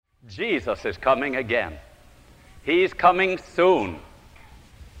Jesus is coming again. He's coming soon.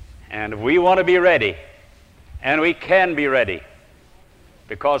 And we want to be ready. And we can be ready.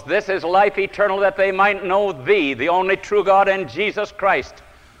 Because this is life eternal, that they might know thee, the only true God, and Jesus Christ,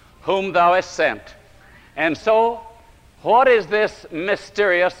 whom thou hast sent. And so, what is this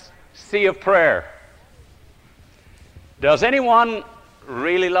mysterious sea of prayer? Does anyone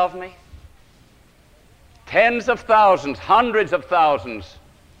really love me? Tens of thousands, hundreds of thousands,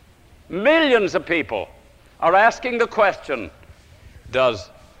 millions of people are asking the question, does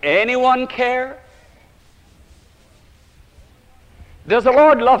anyone care? Does the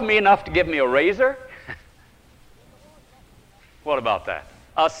Lord love me enough to give me a razor? What about that?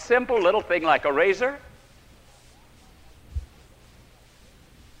 A simple little thing like a razor?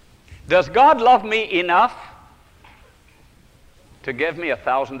 Does God love me enough to give me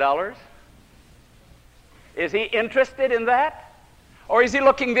 $1,000? Is he interested in that? Or is he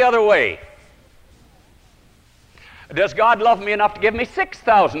looking the other way? Does God love me enough to give me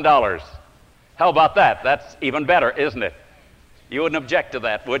 $6,000? How about that? That's even better, isn't it? You wouldn't object to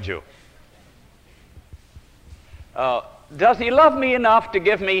that, would you? Does he love me enough to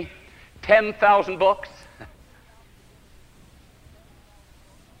give me 10,000 books?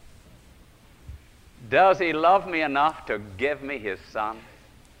 Does he love me enough to give me his son?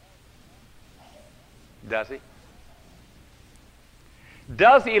 Does he?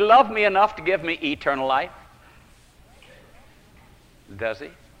 Does he love me enough to give me eternal life? Does he?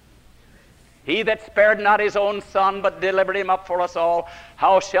 He that spared not his own son, but delivered him up for us all,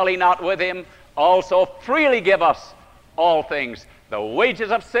 how shall he not with him also freely give us all things? The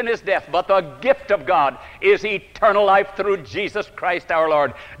wages of sin is death, but the gift of God is eternal life through Jesus Christ our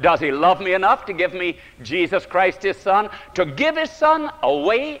Lord. Does he love me enough to give me Jesus Christ his son, to give his son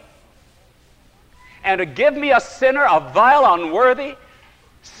away, and to give me a sinner, a vile, unworthy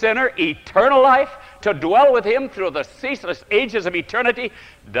sinner, eternal life, to dwell with him through the ceaseless ages of eternity?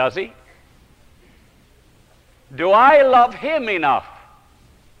 Does he? Do I love him enough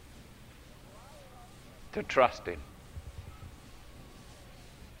to trust him?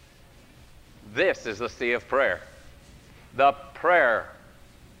 This is the sea of prayer. The prayer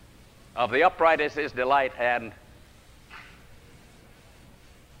of the upright is his delight, and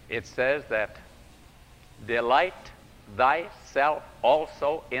it says that delight thyself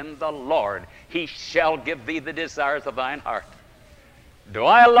also in the Lord. He shall give thee the desires of thine heart. Do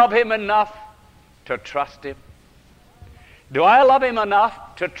I love him enough to trust him? Do I love him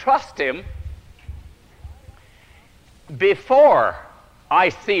enough to trust him before I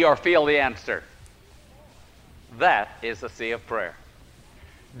see or feel the answer? That is the sea of prayer.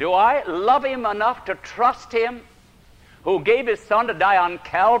 Do I love him enough to trust him who gave his son to die on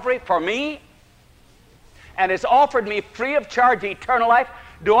Calvary for me and has offered me free of charge eternal life?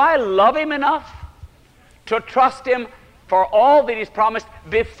 Do I love him enough to trust him for all that he's promised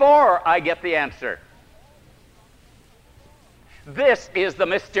before I get the answer? This is the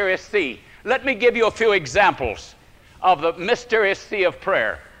mysterious sea. Let me give you a few examples of the mysterious sea of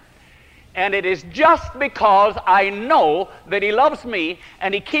prayer. And it is just because I know that he loves me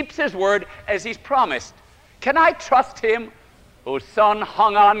and he keeps his word as he's promised. Can I trust him whose son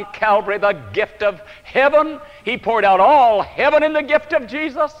hung on Calvary, the gift of heaven? He poured out all heaven in the gift of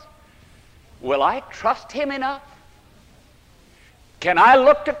Jesus. Will I trust him enough? Can I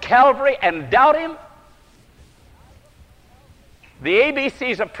look to Calvary and doubt him? The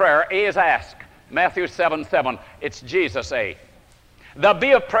ABCs of prayer: A is ask, Matthew 7:7. It's Jesus, A. The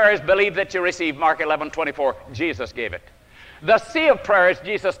B of prayer is believe that you receive, Mark 11:24. Jesus gave it. The C of prayer, as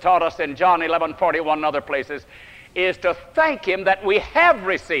Jesus taught us in John 11:41 and other places, is to thank him that we have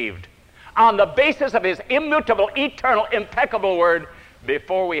received on the basis of his immutable, eternal, impeccable word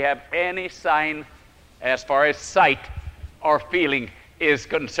before we have any sign as far as sight or feeling is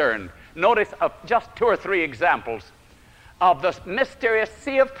concerned. Notice just 2 or 3 examples of the mysterious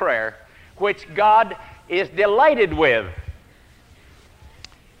sea of prayer which God is delighted with.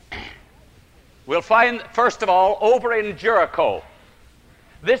 We'll find, first of all, over in Jericho.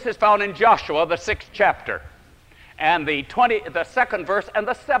 This is found in Joshua, the 6th chapter, and the 2nd verse and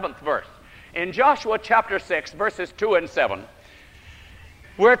the 7th verse. In Joshua chapter 6, verses 2 and 7,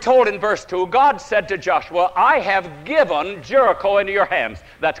 we're told in verse 2, God said to Joshua, I have given Jericho into your hands.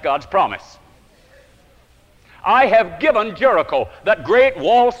 That's God's promise. I have given Jericho, that great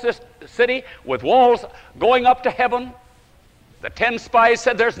walled city with walls going up to heaven. The 10 spies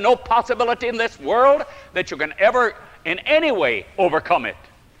said there's no possibility in this world that you can ever in any way overcome it.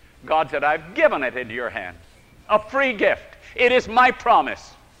 God said, I've given it into your hands. A free gift. It is my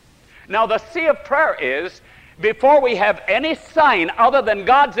promise. Now the sea of prayer is before we have any sign other than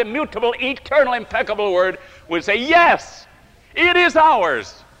God's immutable, eternal, impeccable word, we'll say, yes, it is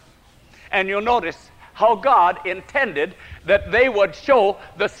ours. And you'll notice how God intended that they would show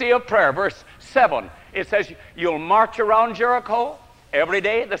the sea of prayer. Verse 7, it says, you'll march around Jericho every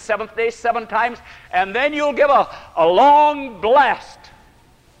day, the seventh day, 7 times, and then you'll give a long blast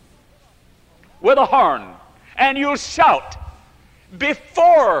with a horn, and you'll shout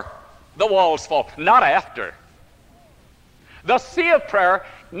before the walls fall, not after. The sea of prayer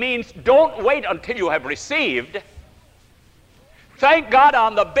means don't wait until you have received. Thank God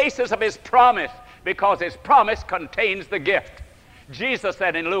on the basis of his promise, because his promise contains the gift. Jesus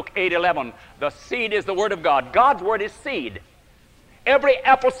said in Luke 8:11, the seed is the word of God. God's word is seed. Every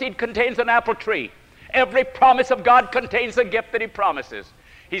apple seed contains an apple tree. Every promise of God contains the gift that he promises.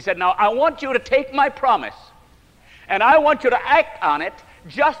 He said, now I want you to take my promise, and I want you to act on it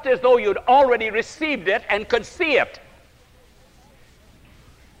just as though you'd already received it and could see it.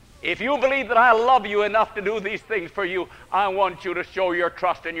 If you believe that I love you enough to do these things for you, I want you to show your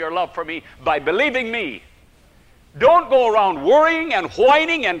trust and your love for me by believing me. Don't go around worrying and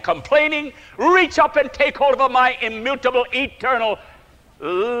whining and complaining. Reach up and take hold of my immutable, eternal,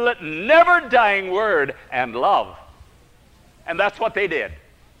 never-dying word and love. And that's what they did.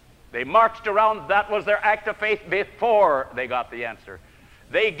 They marched around. That was their act of faith before they got the answer.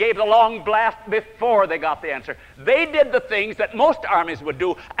 They gave the long blast before they got the answer. They did the things that most armies would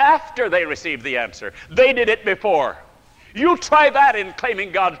do after they received the answer. They did it before. You try that in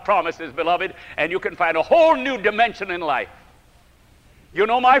claiming God's promises, beloved, and you can find a whole new dimension in life. You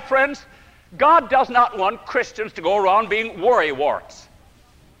know, my friends, God does not want Christians to go around being worrywarts.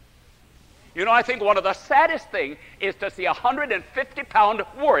 You know, I think one of the saddest things is to see a 150-pound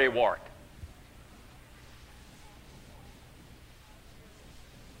worrywart.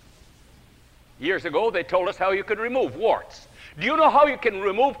 Years ago, they told us how you could remove warts. Do you know how you can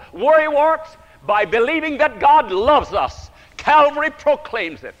remove worrywarts? By believing that God loves us. Calvary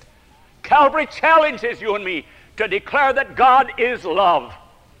proclaims it. Calvary challenges you and me to declare that God is love.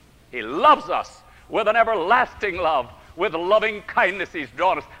 He loves us with an everlasting love. With loving kindness he's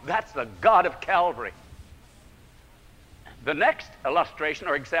drawn us. That's the God of Calvary. The next illustration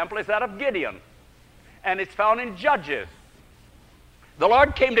or example is that of Gideon. And it's found in Judges. The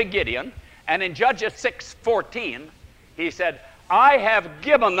Lord came to Gideon, and in Judges 6:14, he said, I have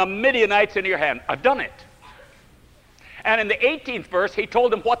given the Midianites into your hand. I've done it. And in the 18th verse, he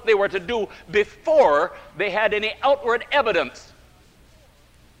told them what they were to do before they had any outward evidence.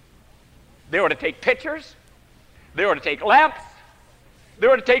 They were to take pictures. They were to take lamps. They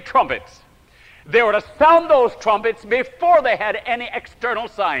were to take trumpets. They were to sound those trumpets before they had any external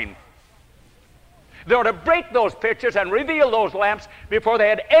sign. They were to break those pictures and reveal those lamps before they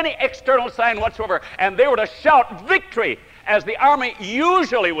had any external sign whatsoever. And they were to shout victory as the army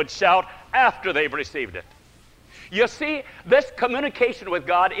usually would shout after they've received it. You see, this communication with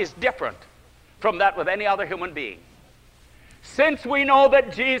God is different from that with any other human being. Since we know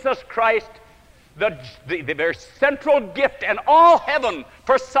that Jesus Christ, the very central gift and all heaven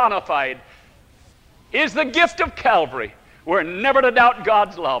personified, is the gift of Calvary, we're never to doubt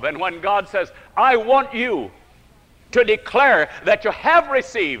God's love. And when God says, I want you to declare that you have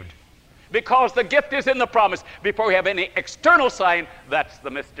received, because the gift is in the promise, before we have any external sign, that's the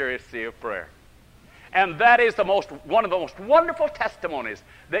mysterious sea of prayer. And that is one of the most wonderful testimonies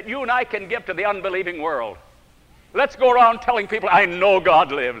that you and I can give to the unbelieving world. Let's go around telling people, I know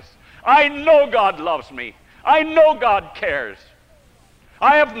God lives. I know God loves me. I know God cares.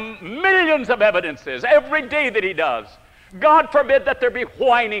 I have millions of evidences every day that he does. God forbid that there be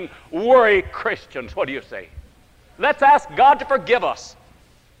whining, worry Christians. What do you say? Let's ask God to forgive us.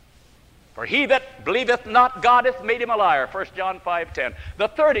 For he that believeth not God hath made him a liar. 1 John 5:10. The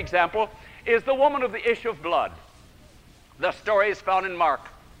third example is the woman of the issue of blood. The story is found in Mark,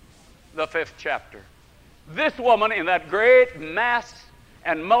 the 5th chapter. This woman, in that great mass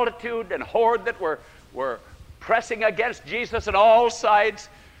and multitude and horde that were pressing against Jesus on all sides,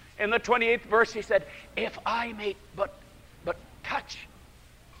 in the 28th verse he said, if I may but touch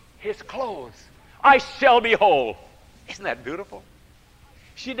his clothes, I shall be whole. Isn't that beautiful?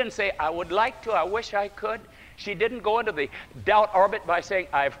 She didn't say, I would like to, I wish I could. She didn't go into the doubt orbit by saying,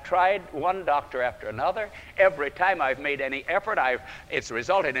 I've tried one doctor after another. Every time I've made any effort, it's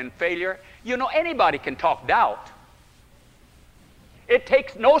resulted in failure. You know, anybody can talk doubt. It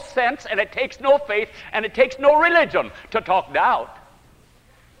takes no sense, and it takes no faith, and it takes no religion to talk doubt.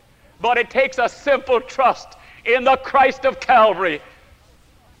 But it takes a simple trust in the Christ of Calvary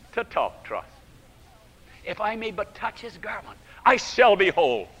to talk trust. If I may but touch his garment, I shall be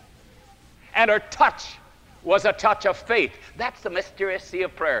whole. And her touch was a touch of faith. That's the mysterious sea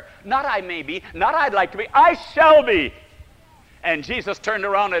of prayer. Not I may be, not I'd like to be, I shall be. And Jesus turned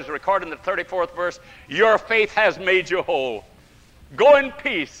around, as recorded in the 34th verse, your faith has made you whole. Go in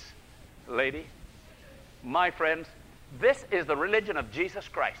peace, lady. My friends, this is the religion of Jesus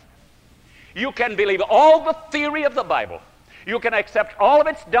Christ. You can believe all the theory of the Bible. You can accept all of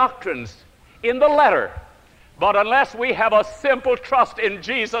its doctrines in the letter. But unless we have a simple trust in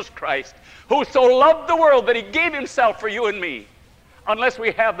Jesus Christ, who so loved the world that he gave himself for you and me, unless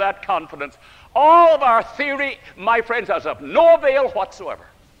we have that confidence, all of our theory, my friends, is of no avail whatsoever.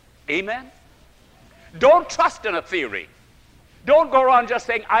 Amen? Don't trust in a theory. Don't go around just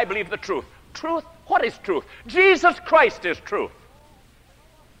saying, I believe the truth. Truth? What is truth? Jesus Christ is truth.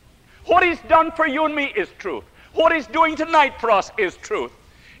 What he's done for you and me is truth. What he's doing tonight for us is truth.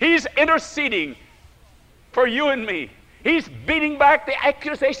 He's interceding for you and me. He's beating back the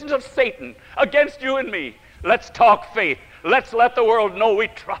accusations of Satan against you and me. Let's talk faith. Let's let the world know we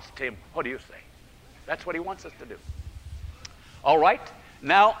trust him. What do you say? That's what he wants us to do. All right.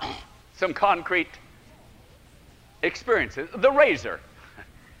 Now, some concrete experiences. The razor.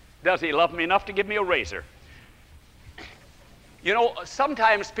 Does he love me enough to give me a razor? You know,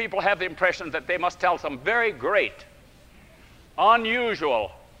 sometimes people have the impression that they must tell some very great,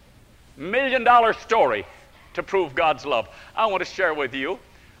 unusual, million-dollar story to prove God's love. I want to share with you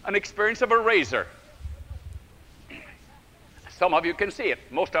an experience of a razor. Some of you can see it.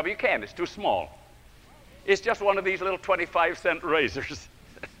 Most of you can't. It's too small. It's just one of these little 25-cent razors.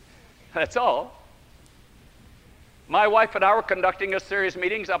 That's all. My wife and I were conducting a series of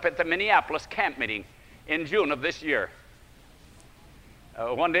meetings up at the Minneapolis camp meeting in June of this year.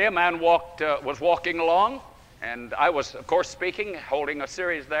 One day a man was walking along, and I was, of course, speaking, holding a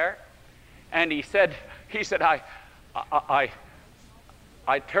series there. And he said, I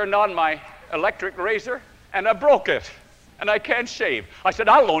turned on my electric razor, and I broke it, and I can't shave. I said,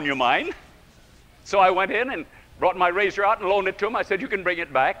 I'll loan you mine. So I went in and brought my razor out and loaned it to him. I said, you can bring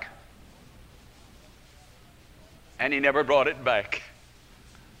it back. And he never brought it back.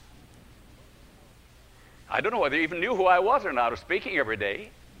 I don't know whether he even knew who I was or not. I was speaking every day.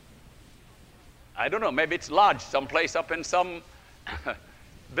 I don't know. Maybe it's lodged someplace up in some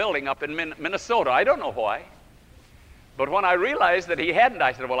building up in Minnesota. I don't know why. But when I realized that he hadn't,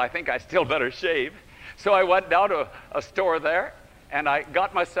 I said, well, I think I still better shave. So I went down to a store there, and I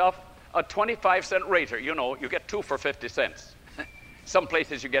got myself a 25-cent razor. You know, you get two for 50 cents. Some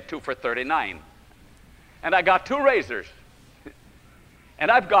places you get two for 39. And I got two razors.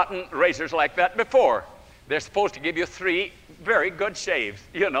 And I've gotten razors like that before. They're supposed to give you 3 very good shaves,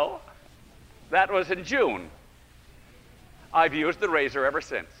 you know. That was in June. I've used the razor ever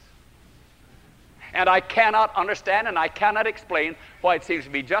since. And I cannot understand and I cannot explain why it seems to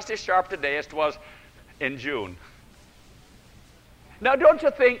be just as sharp today as it was in June. Now, don't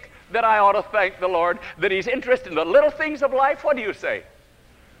you think that I ought to thank the Lord that he's interested in the little things of life? What do you say?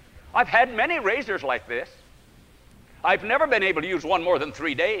 I've had many razors like this. I've never been able to use one more than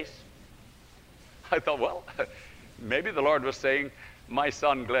 3 days. I thought, well, maybe the Lord was saying, my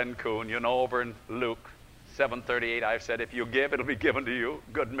son Glenn Coon, you know, over in Luke 7:38, I've said, if you give, it'll be given to you,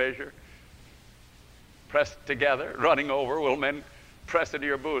 good measure. Pressed together, running over, will men press into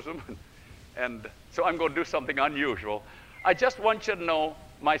your bosom. And so I'm going to do something unusual. I just want you to know,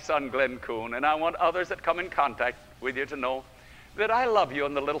 my son Glenn Coon, and I want others that come in contact with you to know that I love you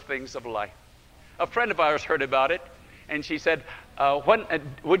in the little things of life. A friend of ours heard about it, and she said,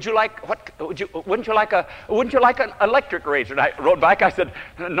 wouldn't you like an electric razor? And I wrote back, I said,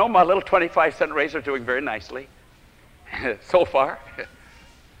 no, my little 25-cent razor is doing very nicely so far.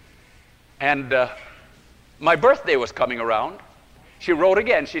 And my birthday was coming around. She wrote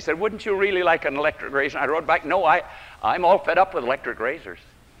again. She said, wouldn't you really like an electric razor? And I wrote back, no, I'm all fed up with electric razors.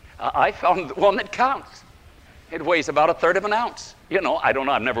 I found one that counts. It weighs about 1/3 of an ounce. You know, I don't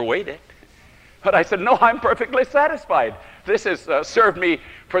know, I've never weighed it. But I said, no, I'm perfectly satisfied. This has served me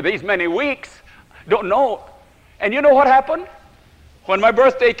for these many weeks. Don't know. And you know what happened? When my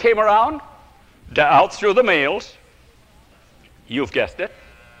birthday came around, out through the mails, you've guessed it,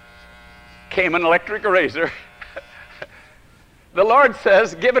 came an electric razor. The Lord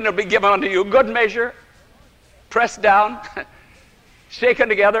says, given will be given unto you, good measure, pressed down, shaken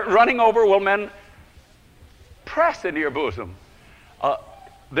together, running over will men press into your bosom.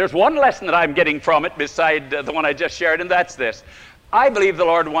 There's one lesson that I'm getting from it beside the one I just shared, and that's this. I believe the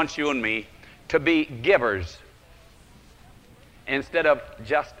Lord wants you and me to be givers instead of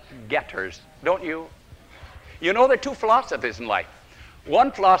just getters. Don't you? You know, there are two philosophies in life.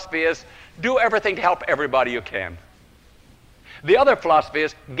 One philosophy is do everything to help everybody you can. The other philosophy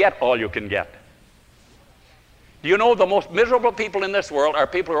is get all you can get. Do you know the most miserable people in this world are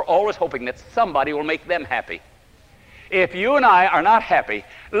people who are always hoping that somebody will make them happy? If you and I are not happy,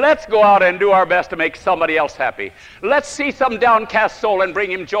 let's go out and do our best to make somebody else happy. Let's see some downcast soul and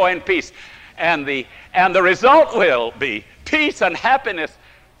bring him joy and peace. And the result will be peace and happiness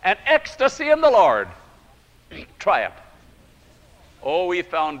and ecstasy in the Lord. Try it. Oh, we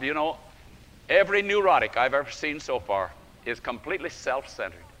found, you know, every neurotic I've ever seen so far is completely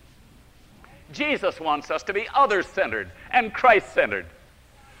self-centered. Jesus wants us to be others-centered and Christ-centered.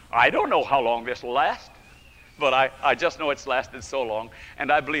 I don't know how long this will last, but I just know it's lasted so long,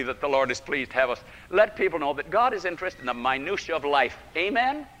 and I believe that the Lord is pleased to have us let people know that God is interested in the minutiae of life.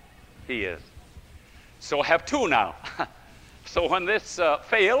 Amen? He is. So have two now. So when this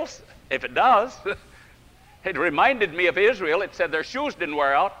fails, if it does, it reminded me of Israel. It said their shoes didn't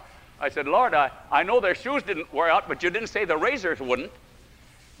wear out. I said, Lord, I know their shoes didn't wear out, but you didn't say the razors wouldn't.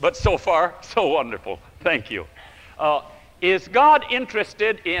 But so far, so wonderful. Thank you. Is God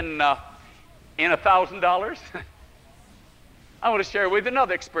interested in $1,000? I want to share with you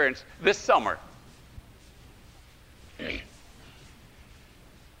another experience this summer.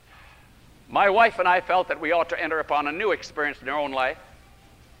 My wife and I felt that we ought to enter upon a new experience in our own life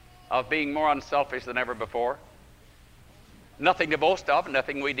of being more unselfish than ever before. Nothing to boast of,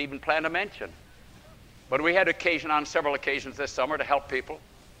 nothing we'd even plan to mention. But we had occasion on several occasions this summer to help people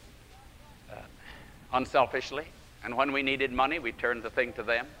unselfishly. And when we needed money, we turned the thing to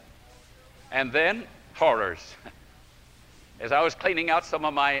them. And then, horrors. As I was cleaning out some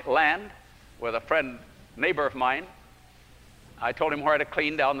of my land with a neighbor of mine, I told him where to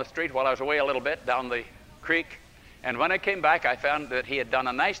clean down the street while I was away a little bit, down the creek. And when I came back, I found that he had done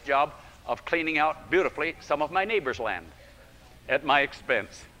a nice job of cleaning out beautifully some of my neighbor's land at my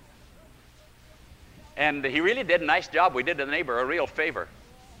expense. And he really did a nice job. We did the neighbor a real favor.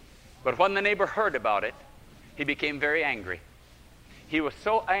 But when the neighbor heard about it, he became very angry. He was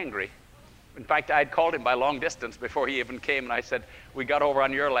so angry. In fact, I had called him by long distance before he even came, and I said, we got over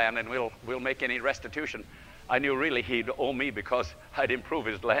on your land, and we'll make any restitution. I knew really he'd owe me because I'd improve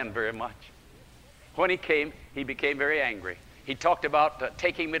his land very much. When he came, he became very angry. He talked about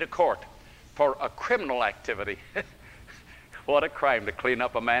taking me to court for a criminal activity. What a crime to clean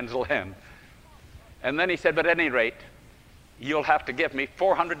up a man's land. And then he said, but at any rate, you'll have to give me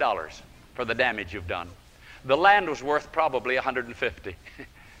 $400 for the damage you've done. The land was worth probably $150.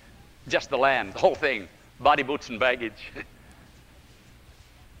 Just the land, the whole thing, body, boots, and baggage. And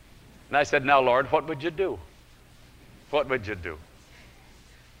I said, now, Lord, what would you do? What would you do?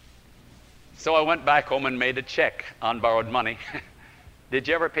 So I went back home and made a check on borrowed money. Did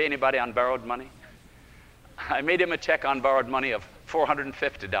you ever pay anybody on borrowed money? I made him a check on borrowed money of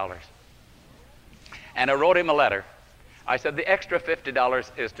 $450. And I wrote him a letter. I said, the extra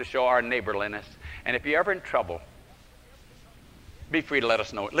 $50 is to show our neighborliness. And if you're ever in trouble, be free to let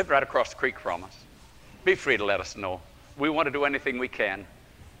us know. It lived right across the creek from us. Be free to let us know. We want to do anything we can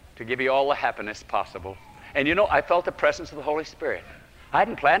to give you all the happiness possible. And you know, I felt the presence of the Holy Spirit. I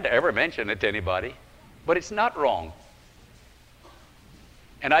hadn't planned to ever mention it to anybody, but it's not wrong.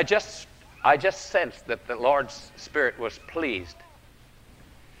 And I just sensed that the Lord's Spirit was pleased.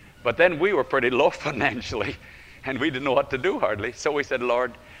 But then we were pretty low financially, and we didn't know what to do hardly. So we said,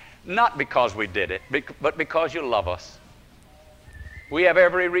 Lord, not because we did it, but because you love us. We have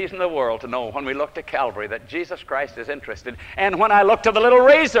every reason in the world to know when we look to Calvary that Jesus Christ is interested. And when I look to the little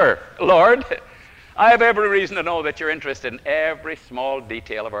razor, Lord, I have every reason to know that you're interested in every small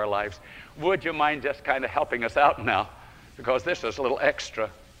detail of our lives. Would you mind just kind of helping us out now? Because this is a little extra.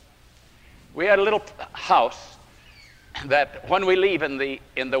 We had a little house that when we leave in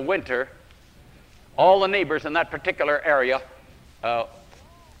the winter, all the neighbors in that particular area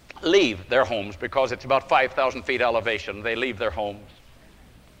leave their homes because it's about 5,000 feet elevation. They leave their homes.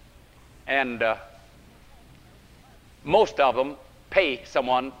 And most of them pay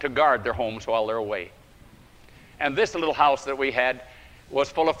someone to guard their homes while they're away. And this little house that we had was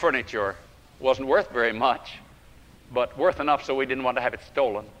full of furniture. Wasn't worth very much, but worth enough so we didn't want to have it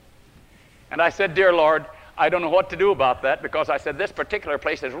stolen. And I said, dear Lord, I don't know what to do about that, because I said this particular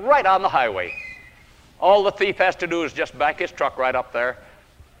place is right on the highway. All the thief has to do is just back his truck right up there,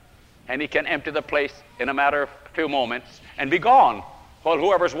 and he can empty the place in a matter of a few moments and be gone, while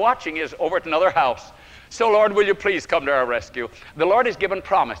whoever's watching is over at another house. So, Lord, will you please come to our rescue? The Lord has given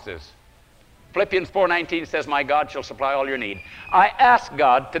promises. Philippians 4:19 says, my God shall supply all your need. I asked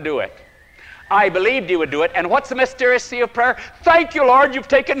God to do it. I believed he would do it. And what's the mysterious sea of prayer? Thank you, Lord, you've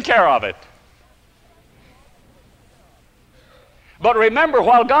taken care of it. But remember,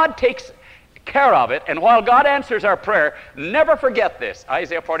 while God takes care of it. And while God answers our prayer, never forget this.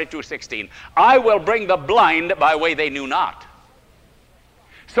 Isaiah 42:16. I will bring the blind by way they knew not.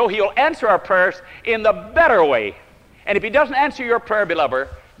 So he'll answer our prayers in the better way. And if he doesn't answer your prayer,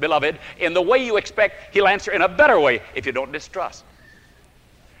 beloved, in the way you expect, he'll answer in a better way if you don't distrust.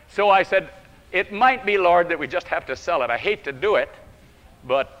 So I said, it might be, Lord, that we just have to sell it. I hate to do it,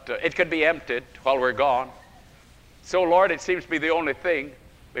 but it could be emptied while we're gone. So, Lord, it seems to be the only thing,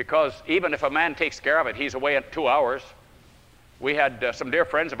 because even if a man takes care of it, he's away in 2 hours. We had some dear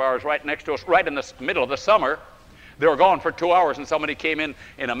friends of ours right next to us, right in the middle of the summer. They were gone for 2 hours, and somebody came in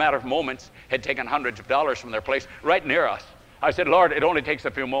a matter of moments, had taken hundreds of dollars from their place right near us. I said, Lord, it only takes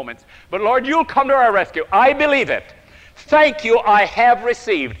a few moments. But, Lord, you'll come to our rescue. I believe it. Thank you, I have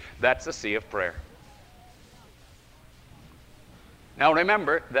received. That's the sea of prayer. Now,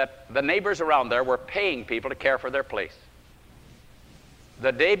 remember that the neighbors around there were paying people to care for their place.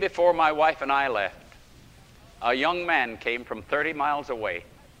 The day before my wife and I left, a young man came from 30 miles away,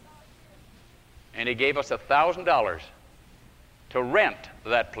 and he gave us $1,000 to rent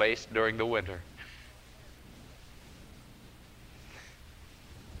that place during the winter.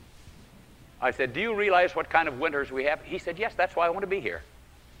 I said, do you realize what kind of winters we have? He said, yes, that's why I want to be here.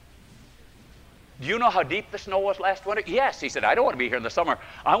 Do you know how deep the snow was last winter? Yes. He said, I don't want to be here in the summer.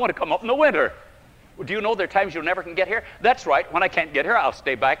 I want to come up in the winter. Well, do you know there are times you never can get here? That's right. When I can't get here, I'll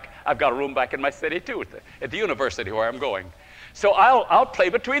stay back. I've got a room back in my city, too, at the university where I'm going. So I'll play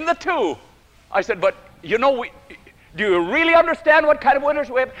between the two. I said, but, you know, do you really understand what kind of winters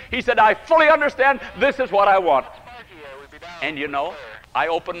we have? He said, I fully understand. This is what I want. And, you know, I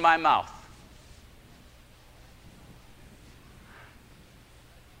opened my mouth.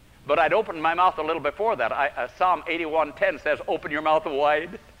 But I'd opened my mouth a little before that. Psalm 81:10 says, open your mouth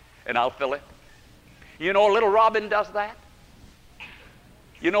wide, and I'll fill it. You know, a little robin does that.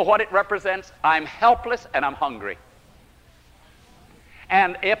 You know what it represents? I'm helpless and I'm hungry.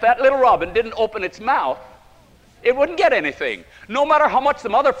 And if that little robin didn't open its mouth, it wouldn't get anything. No matter how much the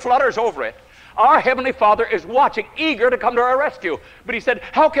mother flutters over it, our Heavenly Father is watching, eager to come to our rescue. But he said,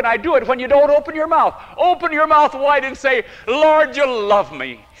 how can I do it when you don't open your mouth? Open your mouth wide and say, Lord, you love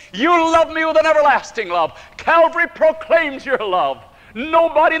me. You love me with an everlasting love. Calvary proclaims your love.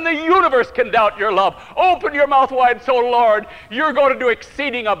 Nobody in the universe can doubt your love. Open your mouth wide. So, Lord, you're going to do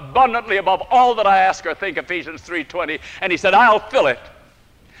exceeding abundantly above all that I ask or think, Ephesians 3:20. And he said, I'll fill it.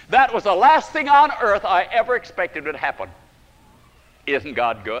 That was the last thing on earth I ever expected would happen. Isn't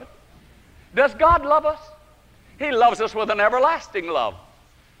God good? Does God love us? He loves us with an everlasting love.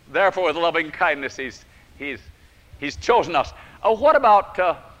 Therefore, with loving kindness, he's chosen us. What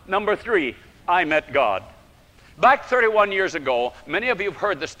about number 3? I met God. Back 31 years ago, many of you have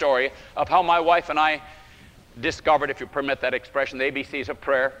heard the story of how my wife and I discovered, if you permit that expression, the ABCs of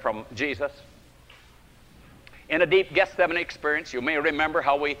prayer from Jesus. In a deep Gethsemane experience, you may remember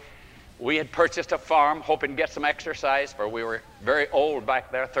how we had purchased a farm hoping to get some exercise, for we were very old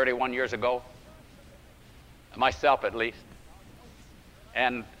back there 31 years ago, myself at least.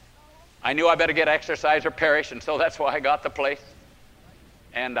 And I knew I better get exercise or perish, and so that's why I got the place.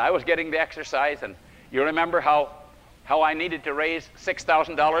 And I was getting the exercise, and you remember how I needed to raise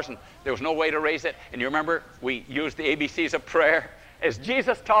 $6,000, and there was no way to raise it. And you remember we used the ABCs of prayer as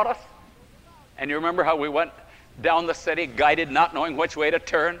Jesus taught us. And you remember how we went down the city, guided, not knowing which way to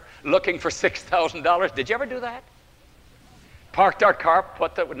turn, looking for $6,000. Did you ever do that? Parked our car,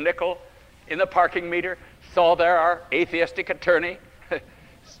 put the nickel in the parking meter, saw there our atheistic attorney,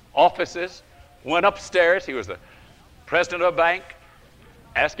 offices, went upstairs. He was the president of a bank.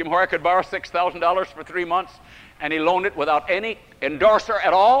 Asked him where I could borrow $6,000 for 3 months, and he loaned it without any endorser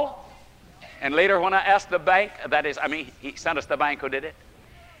at all. And later when I asked the bank, he sent us the bank who did it,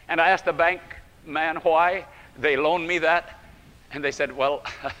 and I asked the bank man why they loaned me that, and they said, well,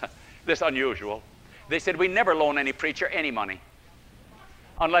 this is unusual. They said, we never loan any preacher any money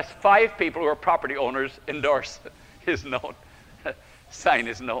unless 5 people who are property owners endorse his note, sign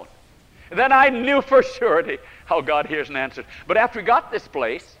his note. Then I knew for surety how God hears and answers. But after we got this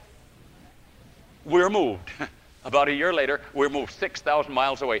place, we're moved. About a year later, we're moved 6,000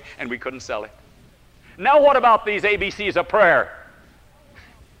 miles away, and we couldn't sell it. Now what about these ABCs of prayer?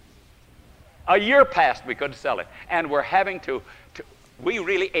 A year passed, we couldn't sell it. And we're having we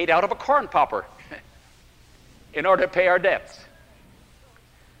really ate out of a corn popper in order to pay our debts.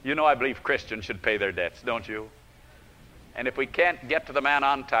 You know, I believe Christians should pay their debts, don't you? And if we can't get to the man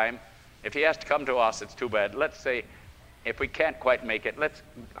on time, if he has to come to us, it's too bad. Let's say, if we can't quite make it, let's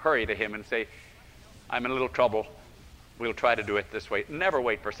hurry to him and say, I'm in a little trouble. We'll try to do it this way. Never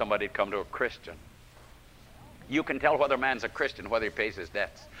wait for somebody to come to a Christian. You can tell whether a man's a Christian, whether he pays his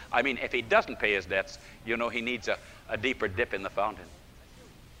debts. I mean, if he doesn't pay his debts, you know he needs a deeper dip in the fountain.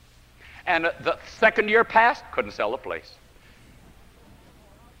 And the second year passed, couldn't sell the place.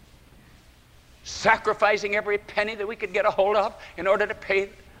 Sacrificing every penny that we could get a hold of in order to pay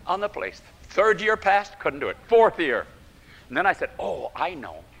on the place. Third year passed, couldn't do it. Fourth year. And then I said, oh, I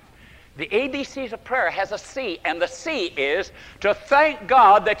know. The ABCs of prayer has a C, and the C is to thank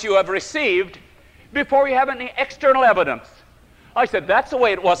God that you have received before you have any external evidence. I said, that's the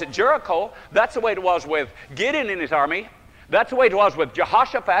way it was at Jericho. That's the way it was with Gideon in his army. That's the way it was with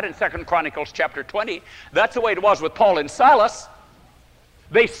Jehoshaphat in 2 Chronicles chapter 20. That's the way it was with Paul and Silas.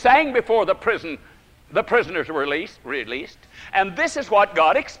 They sang before the prisoners were released. And this is what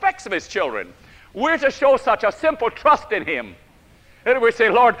God expects of his children. We're to show such a simple trust in him. And we say,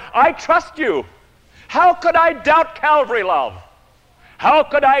 Lord, I trust you. How could I doubt Calvary love? How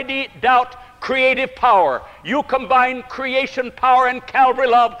could I doubt creative power? You combine creation power and Calvary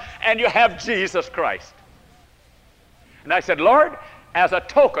love, and you have Jesus Christ. And I said, Lord, as a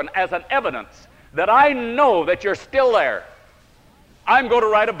token, as an evidence that I know that you're still there, I'm going to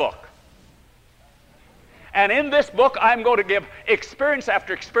write a book. And in this book, I'm going to give experience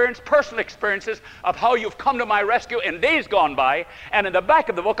after experience, personal experiences of how you've come to my rescue in days gone by. And in the back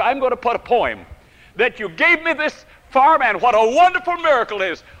of the book, I'm going to put a poem that you gave me this farm and what a wonderful miracle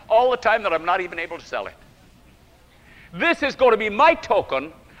it is, all the time that I'm not even able to sell it. This is going to be my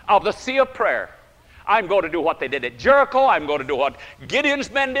token of the sea of prayer. I'm going to do what they did at Jericho. I'm going to do what Gideon's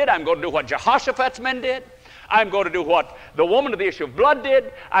men did. I'm going to do what Jehoshaphat's men did. I'm going to do what the woman of the issue of blood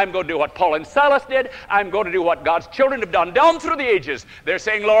did. I'm going to do what Paul and Silas did. I'm going to do what God's children have done down through the ages. They're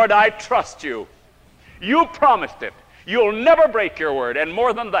saying, Lord, I trust you. You promised it. You'll never break your word. And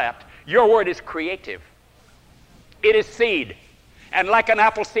more than that, your word is creative. It is seed. And like an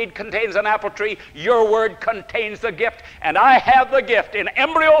apple seed contains an apple tree, your word contains the gift. And I have the gift in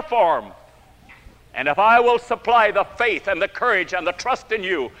embryo form. And if I will supply the faith and the courage and the trust in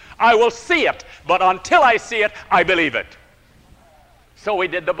you, I will see it. But until I see it, I believe it. So we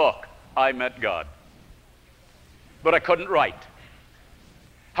did the book, I Met God. But I couldn't write.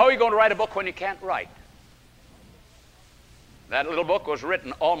 How are you going to write a book when you can't write? That little book was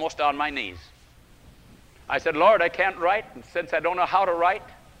written almost on my knees. I said, Lord, I can't write, and since I don't know how to write,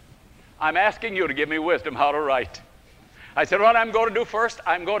 I'm asking you to give me wisdom how to write. I said, what I'm going to do first,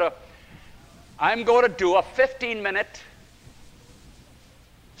 I'm going to do a 15-minute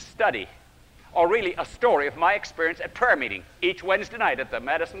study, or really a story of my experience at prayer meeting each Wednesday night at the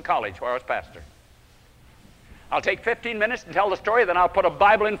Madison College where I was pastor. I'll take 15 minutes and tell the story, then I'll put a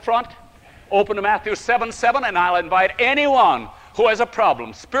Bible in front, open to Matthew 7:7, and I'll invite anyone who has a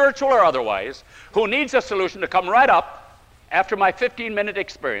problem, spiritual or otherwise, who needs a solution to come right up after my 15-minute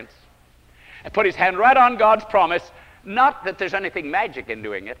experience and put his hand right on God's promise. Not that there's anything magic in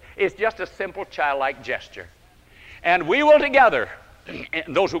doing it. It's just a simple childlike gesture. And we will together,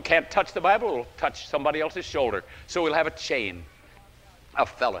 and those who can't touch the Bible will touch somebody else's shoulder. So we'll have a chain of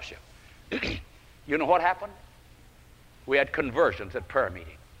fellowship. You know what happened? We had conversions at prayer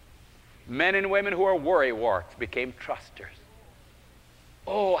meeting. Men and women who are worrywarts became trusters.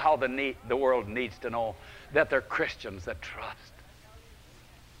 Oh, how the world needs to know that they're Christians that trust.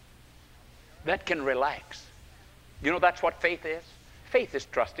 That can relax. You know, that's what faith is. Faith is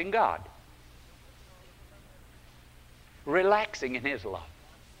trusting God. Relaxing in his love.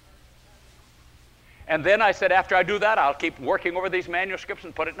 And then I said, after I do that, I'll keep working over these manuscripts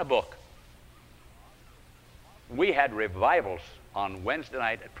and put it in a book. We had revivals on Wednesday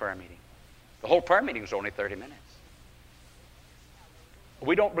night at prayer meeting. The whole prayer meeting was only 30 minutes.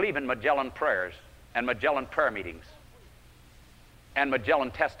 We don't believe in Magellan prayers and Magellan prayer meetings and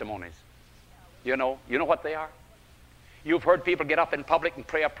Magellan testimonies. You know what they are? You've heard people get up in public and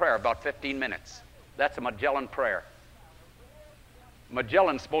pray a prayer about 15 minutes. That's a Magellan prayer.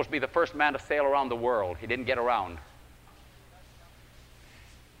 Magellan's supposed to be the first man to sail around the world. He didn't get around.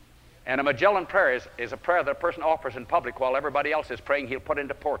 And a Magellan prayer is a prayer that a person offers in public while everybody else is praying he'll put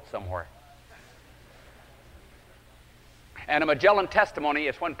into port somewhere. And a Magellan testimony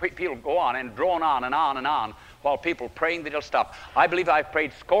is when people go on and drone on and on and on while people praying that he'll stop. I believe I've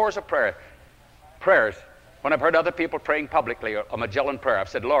prayed scores of prayers when I've heard other people praying publicly a Magellan prayer. I've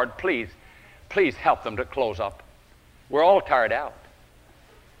said, Lord, please help them to close up. We're all tired out.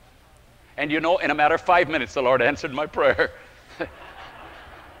 And you know, in a matter of 5 minutes, the Lord answered my prayer. Of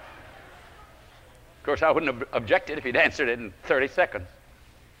course, I wouldn't have objected if he'd answered it in 30 seconds.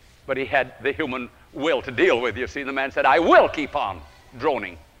 But he had the human will to deal with. You see, the man said, I will keep on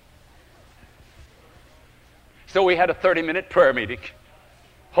droning. So we had a 30-minute prayer meeting.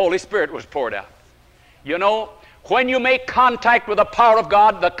 Holy Spirit was poured out. You know, When you make contact with the power of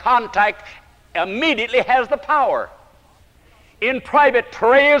God, the contact immediately has the power. In private,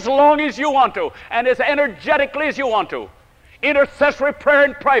 pray as long as you want to and as energetically as you want to. Intercessory prayer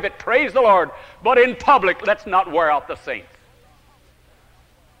in private, praise the Lord. But in public, let's not wear out the saints.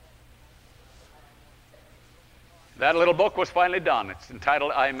 That little book was finally done. It's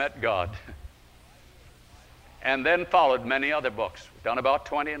entitled, I Met God. And then followed many other books, done about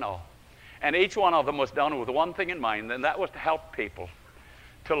 20 in all. And each one of them was done with one thing in mind, and that was to help people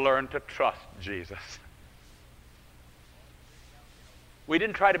to learn to trust Jesus. We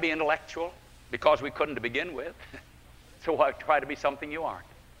didn't try to be intellectual because we couldn't to begin with. So why try to be something you aren't?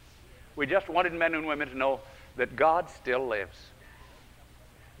 We just wanted men and women to know that God still lives,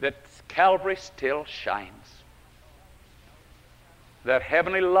 that Calvary still shines, that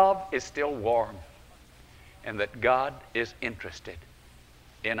heavenly love is still warm, and that God is interested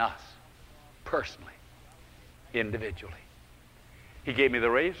in us personally, individually. He gave me the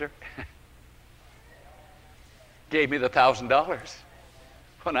razor, gave me the $1,000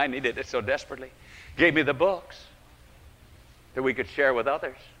 when I needed it so desperately, gave me the books that we could share with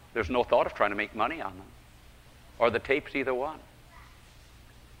others. There's no thought of trying to make money on them, or the tapes, either one.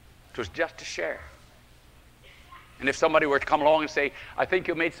 It was just to share. And if somebody were to come along and say, I think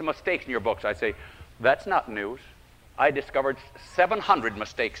you made some mistakes in your books, I'd say, that's not news. I discovered 700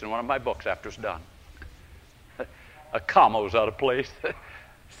 mistakes in one of my books after it's done. A comma was out of place,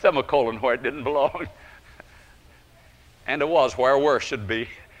 semicolon where it didn't belong, and it was where a word should be.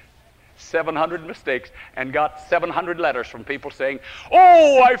 700 mistakes, and got 700 letters from people saying,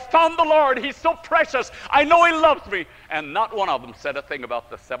 oh, I found the Lord. He's so precious. I know He loves me. And not one of them said a thing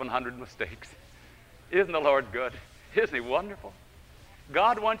about the 700 mistakes. Isn't the Lord good? Isn't He wonderful?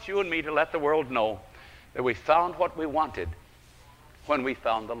 God wants you and me to let the world know that we found what we wanted when we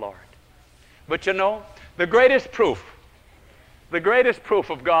found the Lord. But you know, the greatest proof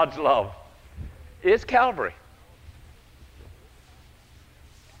of God's love is Calvary.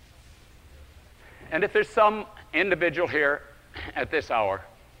 And if there's some individual here at this hour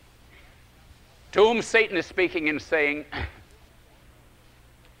to whom Satan is speaking and saying,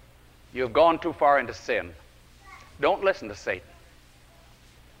 you've gone too far into sin, don't listen to Satan.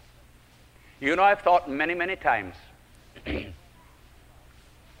 You know, I've thought many, many times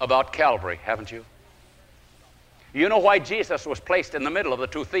about Calvary, haven't you? You know why Jesus was placed in the middle of the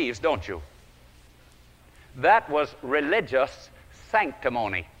two thieves, don't you? That was religious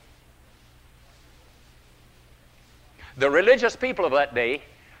sanctimony. The religious people of that day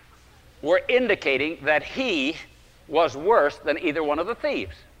were indicating that He was worse than either one of the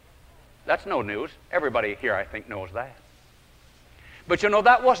thieves. That's no news. Everybody here, I think, knows that. But you know,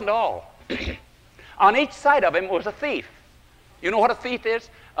 that wasn't all. On each side of Him was a thief. You know what a thief is?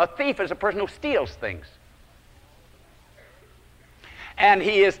 A thief is a person who steals things. And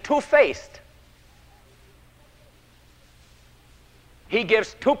he is two-faced. He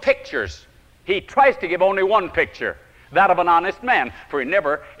gives two pictures. He tries to give only one picture, that of an honest man, for he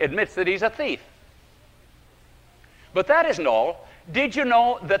never admits that he's a thief. But that isn't all. Did you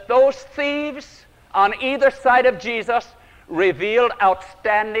know that those thieves on either side of Jesus revealed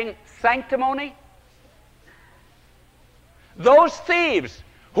outstanding sanctimony? Those thieves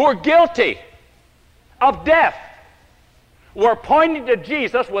who were guilty of death were pointing to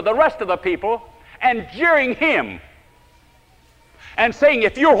Jesus with the rest of the people and jeering Him and saying,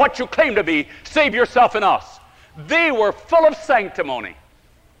 if you're what you claim to be, save yourself and us. They were full of sanctimony.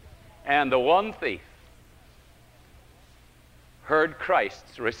 And the one thief heard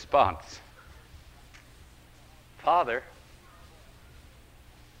Christ's response, Father,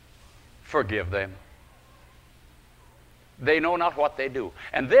 forgive them. They know not what they do.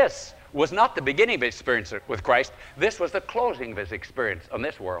 And this was not the beginning of his experience with Christ. This was the closing of his experience on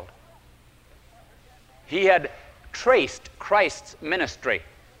this world. He had traced Christ's ministry.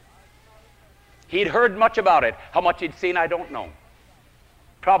 He'd heard much about it. How much he'd seen, I don't know.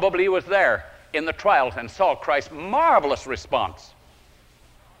 Probably he was there in the trials and saw Christ's marvelous response.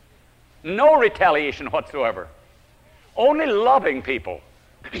 No retaliation whatsoever. Only loving people,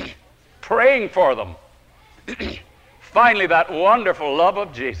 praying for them. Finally, that wonderful love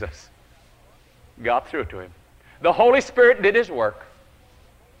of Jesus got through to him. The Holy Spirit did His work,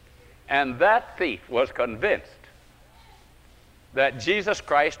 and that thief was convinced that Jesus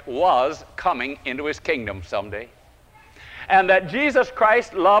Christ was coming into His kingdom someday, and that Jesus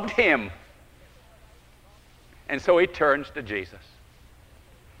Christ loved him. And so he turns to Jesus.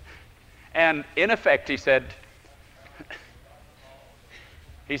 And in effect, he said,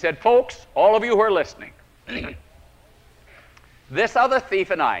 folks, all of you who are listening, this other thief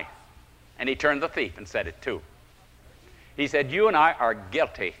and I, and he turned the thief and said it too, He said, you and I are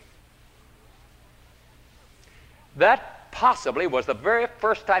guilty. That possibly was the very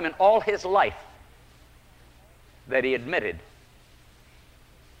first time in all his life that he admitted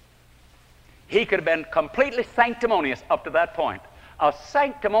he could have been completely sanctimonious up to that point. A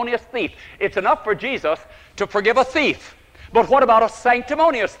sanctimonious thief. It's enough for Jesus to forgive a thief. But what about a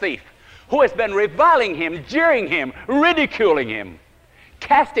sanctimonious thief who has been reviling him, jeering him, ridiculing him,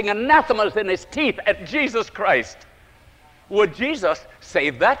 casting anathemas in his teeth at Jesus Christ? Would Jesus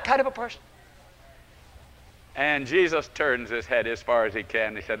save that kind of a person? And Jesus turns his head as far as he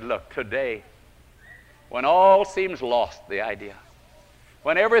can. He said, look, today, when all seems lost, the idea,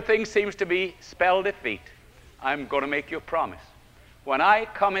 when everything seems to be spell defeat, I'm going to make you a promise. When I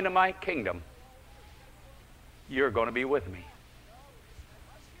come into my kingdom, you're going to be with me.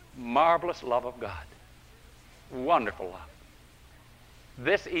 Marvelous love of God. Wonderful love.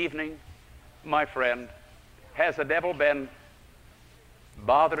 This evening, my friend, has the devil been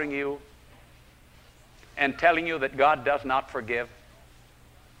bothering you and telling you that God does not forgive?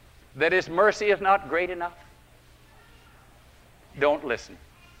 That his mercy is not great enough? Don't listen.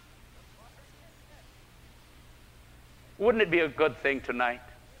 Wouldn't it be a good thing tonight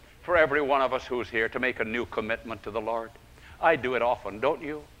for every one of us who's here to make a new commitment to the Lord? I do it often, don't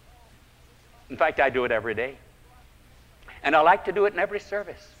you? In fact, I do it every day. And I like to do it in every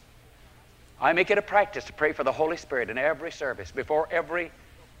service. I make it a practice to pray for the Holy Spirit in every service, before every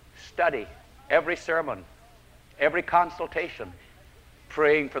study, every sermon, every consultation,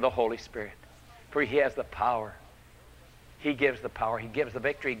 praying for the Holy Spirit. For he has the power. He gives the power. He gives the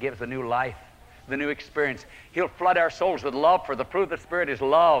victory. He gives the new life, the new experience. He'll flood our souls with love, for the fruit of the Spirit is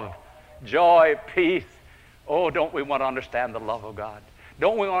love, joy, peace. Oh, don't we want to understand the love of God?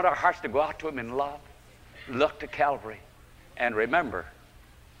 Don't we want our hearts to go out to him in love? Look to Calvary and remember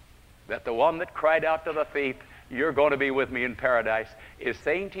that the one that cried out to the thief, you're going to be with me in paradise, is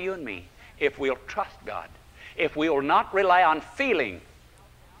saying to you and me, if we'll trust God, if we will not rely on feeling,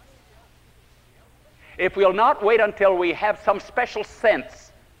 if we'll not wait until we have some special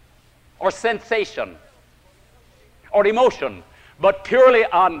sense or sensation or emotion, but purely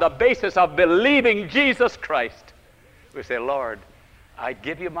on the basis of believing Jesus Christ, we say, Lord, I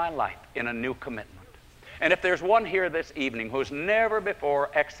give you my life in a new commitment. And if there's one here this evening who's never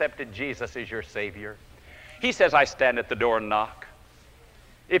before accepted Jesus as your Savior, he says, I stand at the door and knock.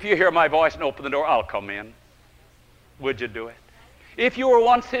 If you hear my voice and open the door, I'll come in. Would you do it? If you were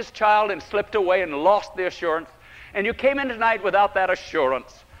once his child and slipped away and lost the assurance, and you came in tonight without that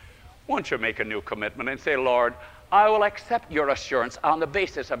assurance, won't you make a new commitment and say, Lord, I will accept your assurance on the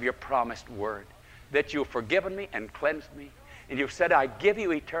basis of your promised word, that you've forgiven me and cleansed me, and you've said, I give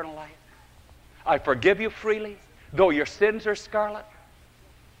you eternal life. I forgive you freely, though your sins are scarlet.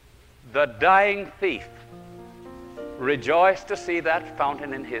 The dying thief rejoiced to see that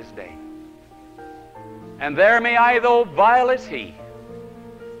fountain in his day. And there may I, though vile as he,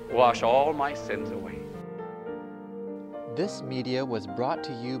 wash all my sins away. This media was brought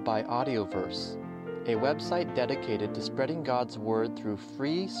to you by Audioverse, a website dedicated to spreading God's Word through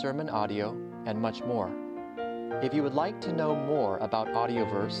free sermon audio and much more. If you would like to know more about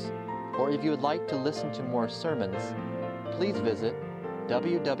Audioverse, or if you would like to listen to more sermons, please visit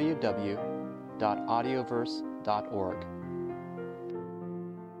www.audioverse.org.